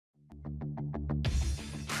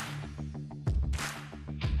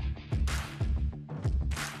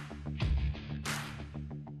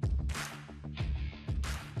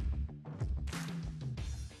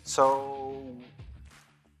So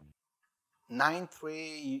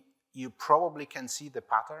 9.3, you probably can see the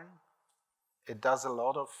pattern. It does a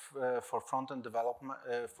lot of for front-end development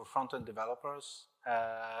for front-end developers,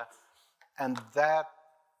 and that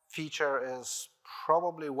feature is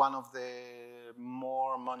probably one of the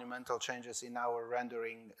more monumental changes in our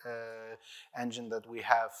rendering engine that we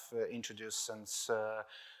have introduced since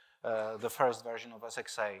the first version of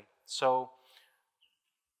SXA. So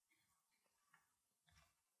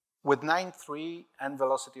with 9.3,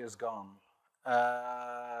 NVelocity is gone.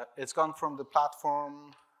 It's gone from the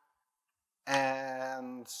platform,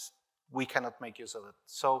 and we cannot make use of it.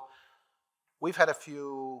 So we've had a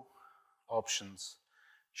few options.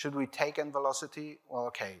 Should we take NVelocity? Well,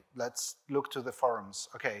 okay, let's look to the forums.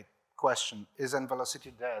 Okay, question, is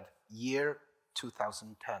NVelocity dead? Year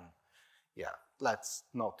 2010. Yeah, let's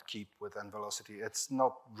not keep with NVelocity. It's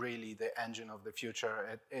not really the engine of the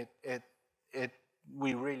future.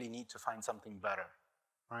 We really need to find something better,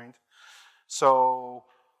 right? So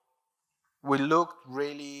we looked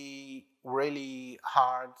really, really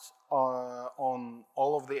hard on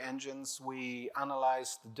all of the engines. We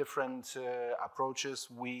analyzed different approaches.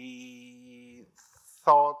 We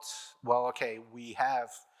thought, well, okay, we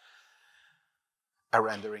have a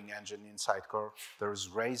rendering engine in Sitecore. There's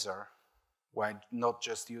Razor. Why not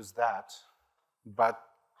just use that? But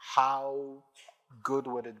how good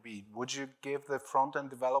would it be? Would you give the front-end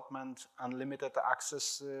development unlimited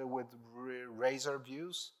access with Razor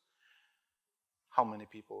views? How many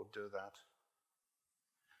people do that?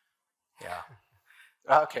 Yeah.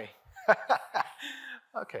 Okay.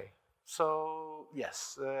 Okay. So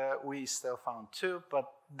yes, we still found two,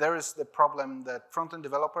 but there is the problem that front-end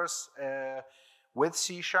developers with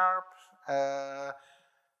C#,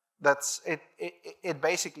 that's it. It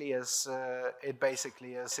basically is a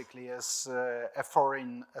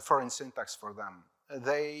foreign syntax for them.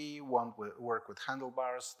 They want work with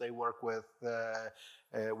handlebars. They work with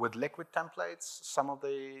liquid templates. Some of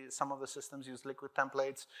the systems use liquid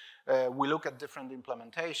templates. We look at different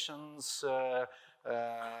implementations,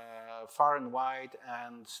 far and wide,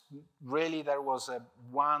 and really there was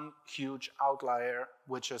one huge outlier,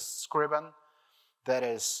 which is Scriban, that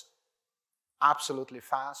is absolutely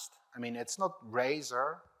fast. I mean, it's not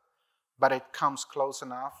Razor, but it comes close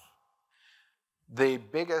enough. The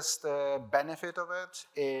biggest benefit of it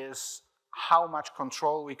is how much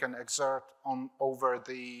control we can exert over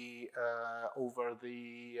the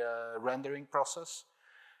rendering process.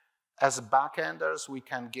 As backenders, we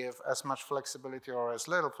can give as much flexibility or as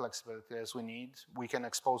little flexibility as we need. We can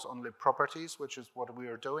expose only properties, which is what we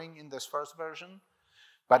are doing in this first version.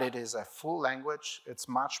 But it is a full language. It's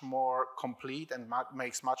much more complete and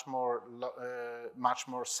makes much more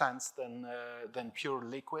sense than pure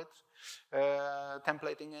liquid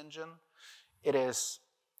templating engine. It is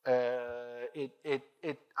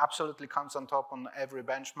it absolutely comes on top on every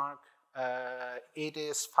benchmark. It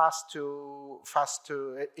is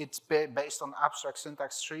it's based on abstract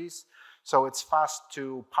syntax trees, so it's fast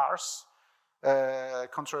to parse,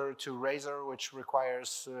 contrary to Razor, which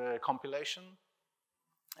requires compilation.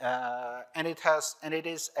 And it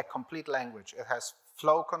is a complete language. It has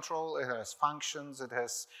flow control. It has functions. It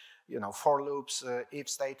has, for loops, if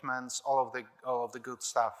statements, all of the good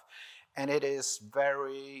stuff, and it is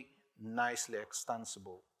very nicely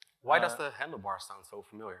extensible. Why does the handlebar sound so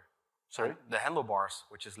familiar? Sorry, the handlebars,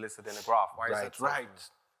 which is listed in the graph. Why is that so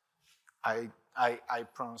familiar? I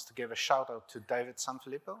promised to give a shout out to David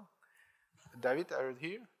Sanfilippo. David, are you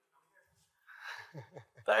here?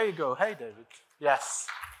 There you go. Hey, David. Yes.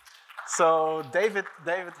 So David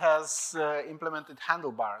has implemented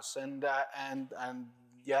handlebars, and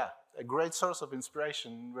yeah, a great source of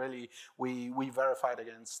inspiration. Really, we verified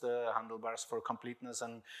against handlebars for completeness,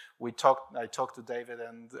 and I talked to David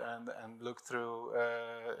and looked through.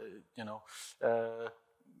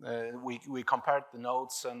 We compared the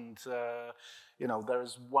notes, and there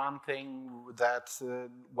is one thing that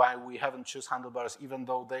why we haven't chosen handlebars, even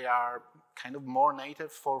though they are kind of more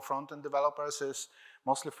native for front-end developers, is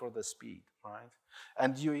mostly for the speed, right?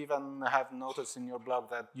 And you even have noticed in your blog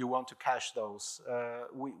that you want to cache those.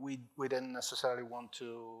 We didn't necessarily want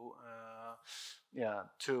to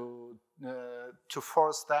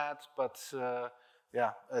force that, but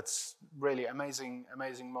yeah, it's really amazing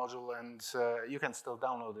module, and you can still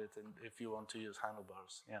download it if you want to use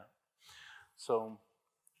handlebars. Yeah. So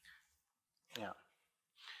yeah.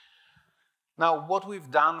 Now, what we've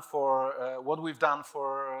done for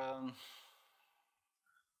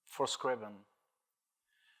Scriban.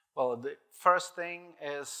 Well, the first thing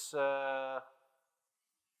is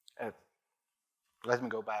let me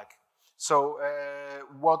go back. So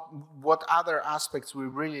what other aspects we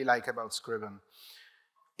really like about Scriban?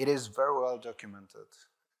 It is very well documented.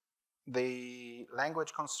 The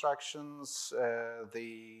language constructions,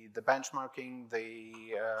 the benchmarking,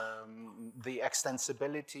 the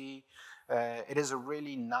extensibility, it is a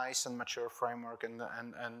really nice and mature framework and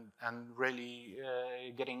really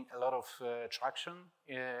getting a lot of traction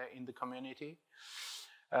in the community.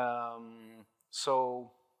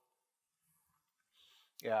 So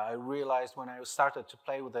yeah, I realized when I started to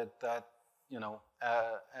play with it that, you know,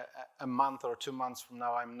 a month or 2 months from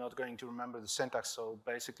now, I'm not going to remember the syntax. So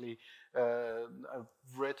basically, I've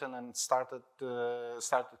written and started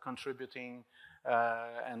contributing,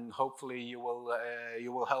 and hopefully you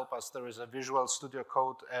will help us. There is a Visual Studio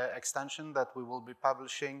Code extension that we will be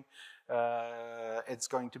publishing. It's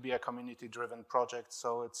going to be a community-driven project,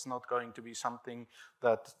 so it's not going to be something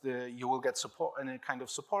that you will get any kind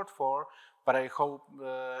of support for. But I hope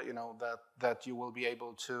you know that you will be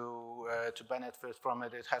able to benefit from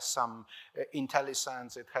it. It has some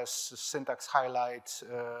IntelliSense, it has syntax highlights,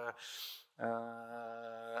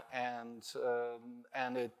 and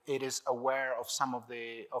it is aware of some of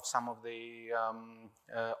the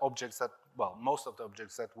objects that, well, most of the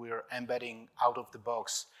objects that we're embedding out of the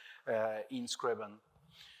box in Scriban.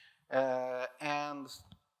 And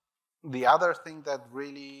the other thing that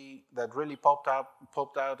really popped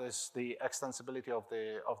out is the extensibility of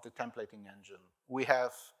the templating engine. We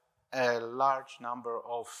have a large number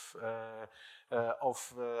of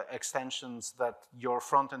extensions that your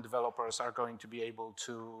front-end developers are going to be able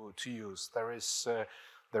to use. There is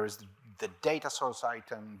the data source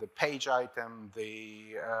item, the page item,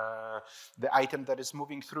 the item that is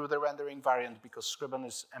moving through the rendering variant, because Scriban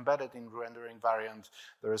is embedded in rendering variant.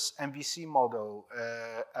 There is MVC model,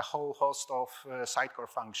 a whole host of Sitecore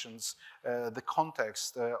functions, the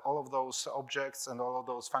context, all of those objects and all of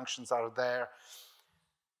those functions are there.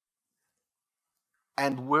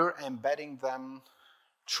 And we're embedding them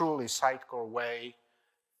truly Sitecore way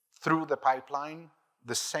through the pipeline,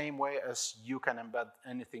 the same way as you can embed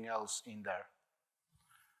anything else in there.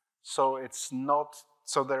 So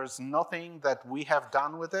there's nothing that we have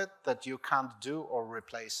done with it that you can't do or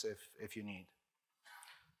replace if you need.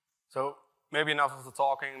 So maybe enough of the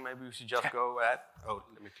talking, maybe we should just go ahead. Oh,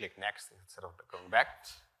 let me click next instead of going back.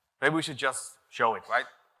 Maybe we should just show it, right?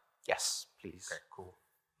 Yes, please. Okay, cool.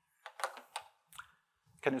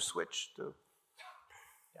 Can you switch to?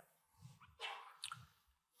 Yeah.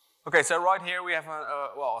 Okay, so right here we have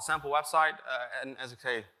a sample website, an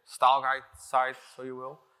SXA style guide site, so you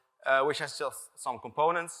will, which has just some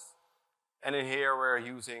components. And in here we're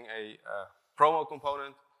using a promo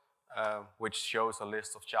component, which shows a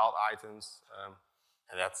list of child items,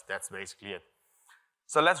 and that's basically it.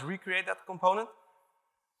 So let's recreate that component.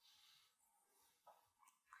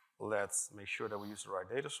 Let's make sure that we use the right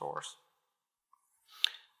data source.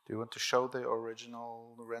 Do you want to show the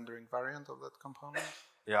original rendering variant of that component?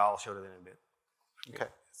 Yeah, I'll show that in a bit. Okay.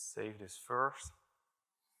 Let's save this first.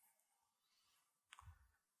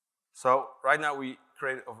 So right now we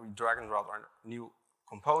drag and drop our new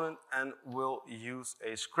component, and we'll use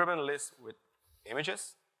a Scriban list with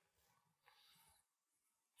images.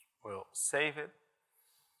 We'll save it.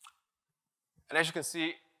 And as you can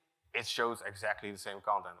see, it shows exactly the same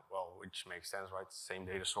content. Well, which makes sense, right? Same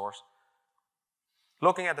data source.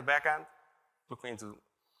 Looking at the backend, looking into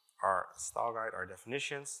our style guide, our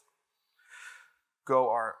definitions,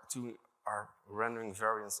 go to our rendering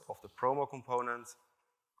variants of the promo component.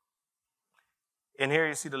 In here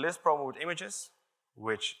you see the list promo with images,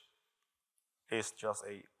 which is just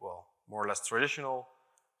a, well, more or less traditional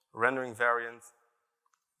rendering variant.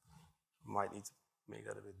 Might need to make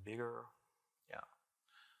that a bit bigger. Yeah.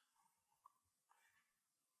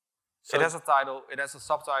 So it has a title, it has a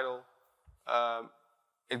subtitle.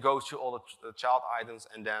 It goes through all the child items,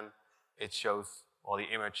 and then it shows all the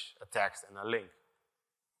image, a text, and a link.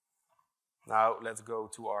 Now let's go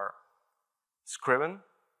to our Scriban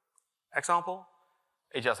example.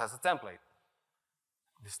 It just has a template.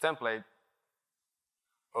 This template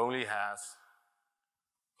only has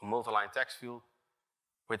a multi-line text field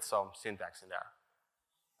with some syntax in there.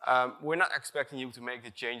 We're not expecting you to make the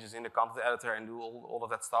changes in the content editor and do all of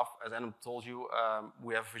that stuff. As Adam told you,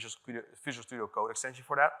 we have a Visual Studio Code extension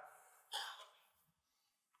for that.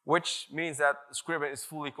 Which means that Scriban is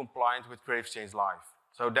fully compliant with Creative Change Live.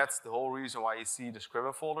 So that's the whole reason why you see the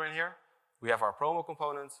Scriban folder in here. We have our promo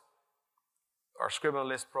components, our Scriban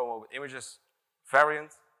list promo with images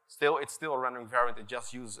variant. It's still a rendering variant, it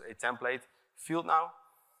just uses a template field now.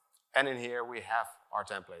 And in here we have our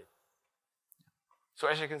template. So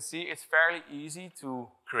as you can see, it's fairly easy to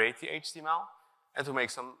create the HTML. and to make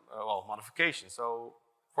some modifications. So,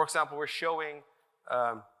 for example, we're showing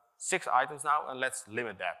 6 items now, and let's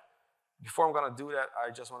limit that. Before I'm going to do that,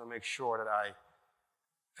 I just want to make sure that I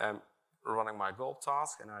am running my gulp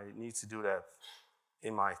task, and I need to do that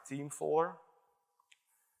in my theme folder.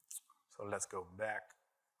 So let's go back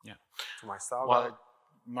to my style guide.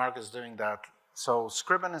 Mark is doing that. So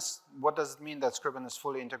Scriban is, what does it mean that Scriban is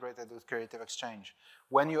fully integrated with Creative Exchange?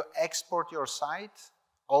 When you export your site,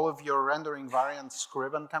 all of your rendering variant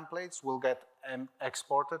Scriban templates will get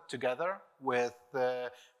exported together with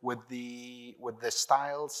the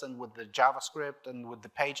styles and with the JavaScript and with the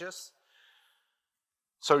pages.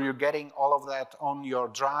 So you're getting all of that on your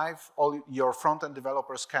drive. All your front-end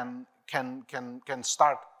developers can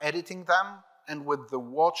start editing them, and with the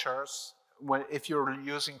watchers, if you're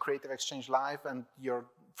using Creative Exchange Live and your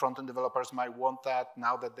front-end developers might want that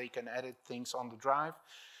now that they can edit things on the drive,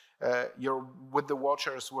 with the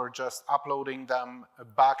watchers, we're just uploading them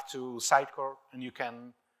back to Sitecore, and you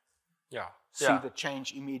can see the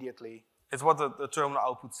change immediately. It's what the terminal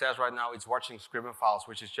output says right now. It's watching Scriban files,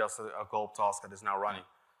 which is just a gulp task that is now running.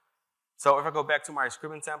 So if I go back to my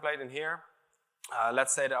Scriban template in here,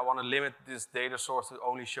 let's say that I want to limit this data source to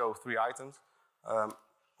only show 3 items.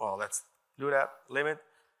 Well, let's do that, limit.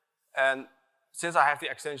 And since I have the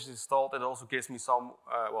extensions installed, it also gives me some,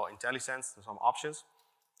 IntelliSense, some options.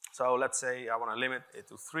 So let's say I want to limit it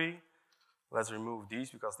to 3. Let's remove these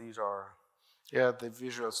because these are... Yeah, the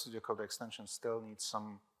Visual Studio Code extension still needs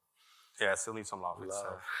some... Yeah, it still needs some love.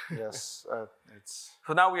 Yes, it's...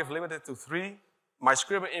 So now we have limited to 3. My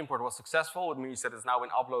Scriban import was successful. It means that it's now been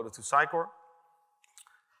uploaded to Sitecore.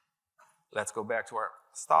 Let's go back to our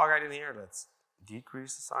style guide in here. Let's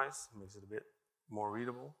decrease the size, makes it a bit more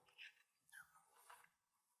readable.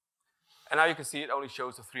 And now you can see it only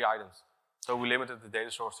shows the 3 items. So we limited the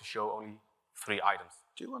data source to show only 3 items.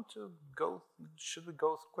 Do you want to go, should we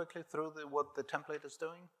go quickly through what the template is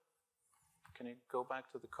doing? Can you go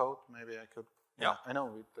back to the code? Maybe I could. Yeah. I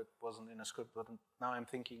know that wasn't in a script, but now I'm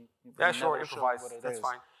thinking. Yeah, sure, improvise, that's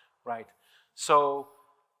fine. Right. So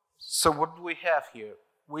what do we have here?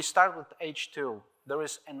 We start with H2. There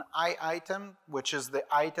is an I item, which is the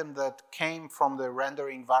item that came from the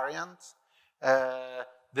rendering variant.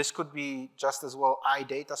 This could be just as well I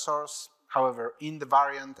data source. However, in the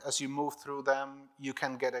variant, as you move through them, you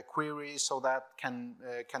can get a query, so that can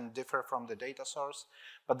differ from the data source.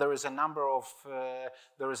 But there is a number of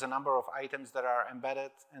items that are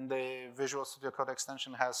embedded, and the Visual Studio Code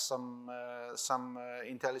extension has some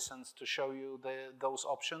IntelliSense to show you those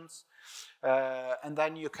options. And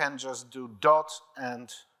then you can just do dot and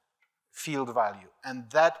field value, and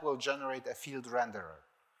that will generate a field renderer.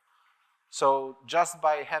 So just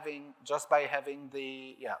by having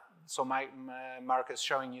the so Mark is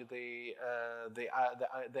showing you the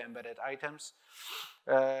embedded items,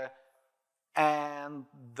 and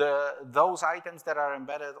those items that are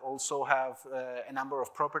embedded also have a number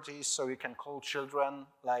of properties. So you can call children,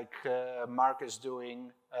 like Mark is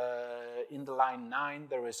doing in the line 9.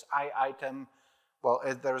 There is I item. Well,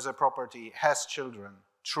 there is a property has children,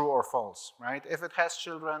 true or false, right? If it has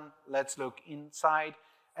children, let's look inside.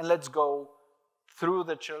 And let's go through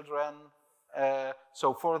the children.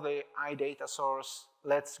 So for the I data source,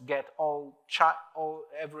 let's get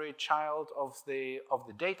every child of the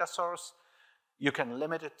data source. You can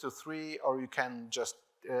limit it to 3, or you can just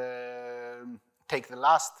take the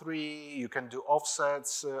last 3. You can do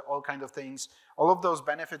offsets, all kind of things. All of those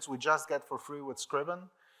benefits we just get for free with Scriban.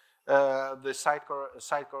 The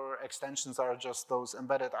Sitecore extensions are just those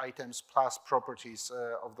embedded items plus properties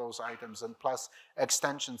of those items, and plus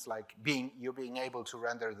extensions like you being able to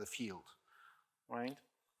render the field, right?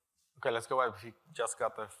 Okay, let's go ahead. We just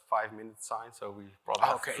got the 5-minute sign, so we probably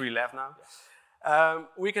have 3 left now. Yes.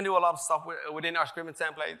 We can do a lot of stuff within our Scriban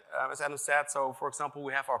template, as Adam said. So, for example,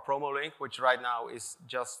 we have our promo link, which right now is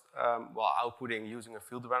just outputting using a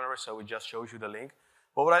field renderer, so it just shows you the link.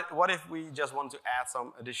 But what if we just want to add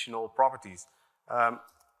some additional properties?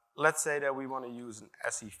 Let's say that we want to use an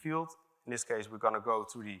SE field. In this case, we're going to go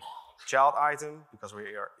to the child item, because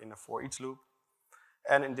we are in a for each loop.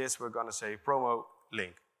 And in this, we're going to say promo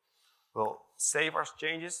link. We'll save our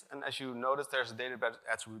changes, and as you notice, there's a data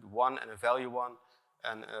attribute 1 and a value 1,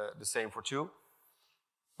 and the same for 2.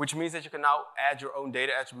 Which means that you can now add your own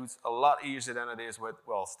data attributes a lot easier than it is with,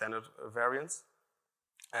 standard variants.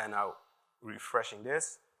 And now, refreshing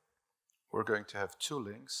this, we're going to have 2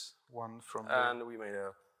 links. One from and we made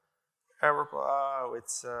a error.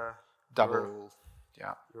 It's double.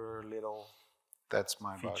 Your little. That's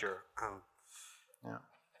my feature. Yeah.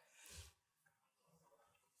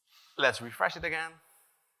 Let's refresh it again.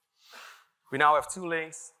 We now have 2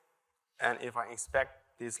 links, And if I inspect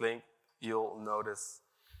this link, you'll notice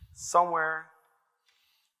somewhere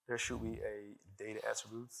there should be a data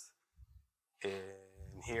attribute.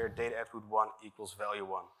 In here, data attribute 1 equals value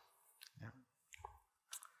 1. Yeah.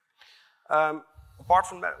 Apart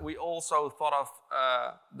from that, we also thought of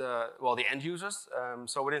the end users.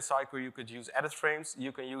 So within Sitecore, you could use edit frames.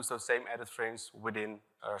 You can use those same edit frames within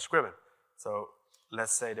Scriban. So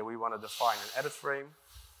let's say that we want to define an edit frame.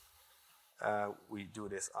 We do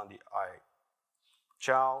this on the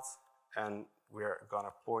child, and we're going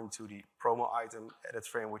to point to the promo item edit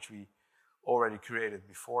frame, which we already created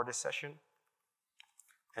before this session.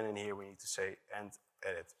 And in here, we need to say end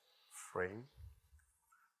edit frame.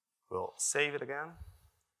 We'll save it again.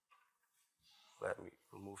 Let me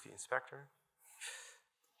remove the inspector.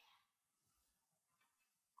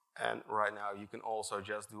 And right now, you can also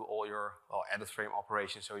just do all your edit frame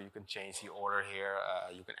operations. So you can change the order here.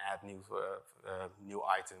 You can add new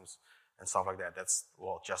items and stuff like that. That's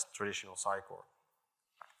just traditional Sitecore.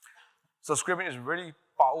 So Scriban is really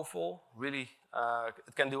powerful. Really,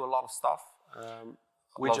 it can do a lot of stuff.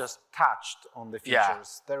 We just touched on the features. Yeah.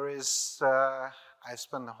 There is. I've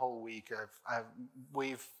spent the whole week.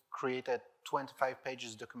 We've created 25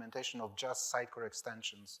 pages documentation of just Sitecore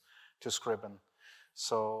extensions to Scriban.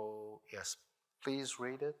 So yes, please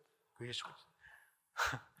read it.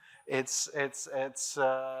 It's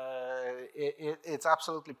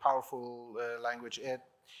absolutely powerful language.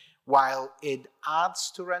 While it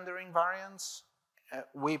adds to rendering variants,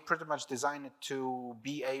 we pretty much designed it to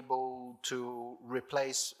be able to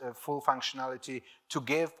replace full functionality, to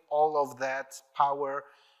give all of that power,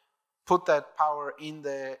 put that power in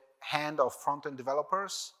the hand of front-end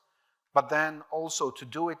developers, but then also to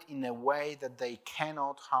do it in a way that they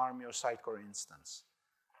cannot harm your Sitecore instance.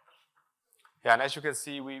 Yeah, and as you can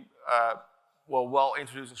see, we, while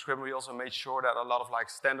introducing Scriban, we also made sure that a lot of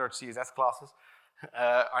standard CSS classes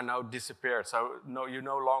are now disappeared. So you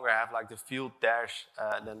no longer have the field dash,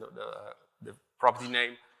 then the property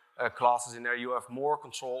name classes in there. You have more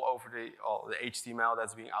control over the HTML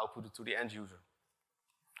that's being outputted to the end user.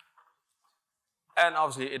 And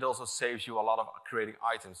obviously, it also saves you a lot of creating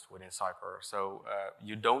items within Sitecore. So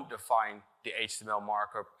you don't define the HTML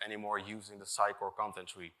markup anymore using the Sitecore content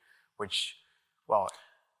tree, which,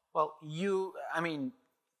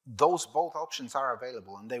 those both options are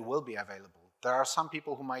available, and they will be available. There are some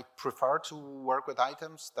people who might prefer to work with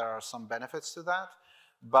items. There are some benefits to that,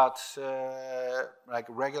 but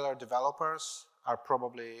regular developers are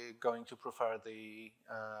probably going to prefer the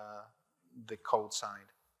code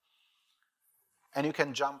side. And you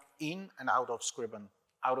can jump in and out of Scriban.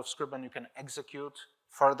 Out of Scriban, you can execute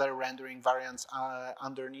further rendering variants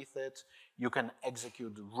underneath it. You can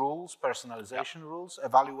execute rules, personalization rules,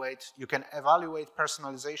 you can evaluate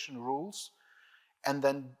personalization rules, and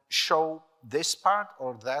then show this part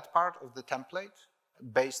or that part of the template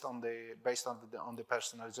based on the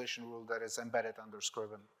personalization rule that is embedded under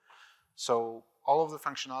Scriban. So all of the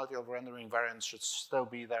functionality of rendering variants should still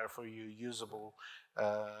be there for you, usable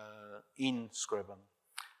in Scriban.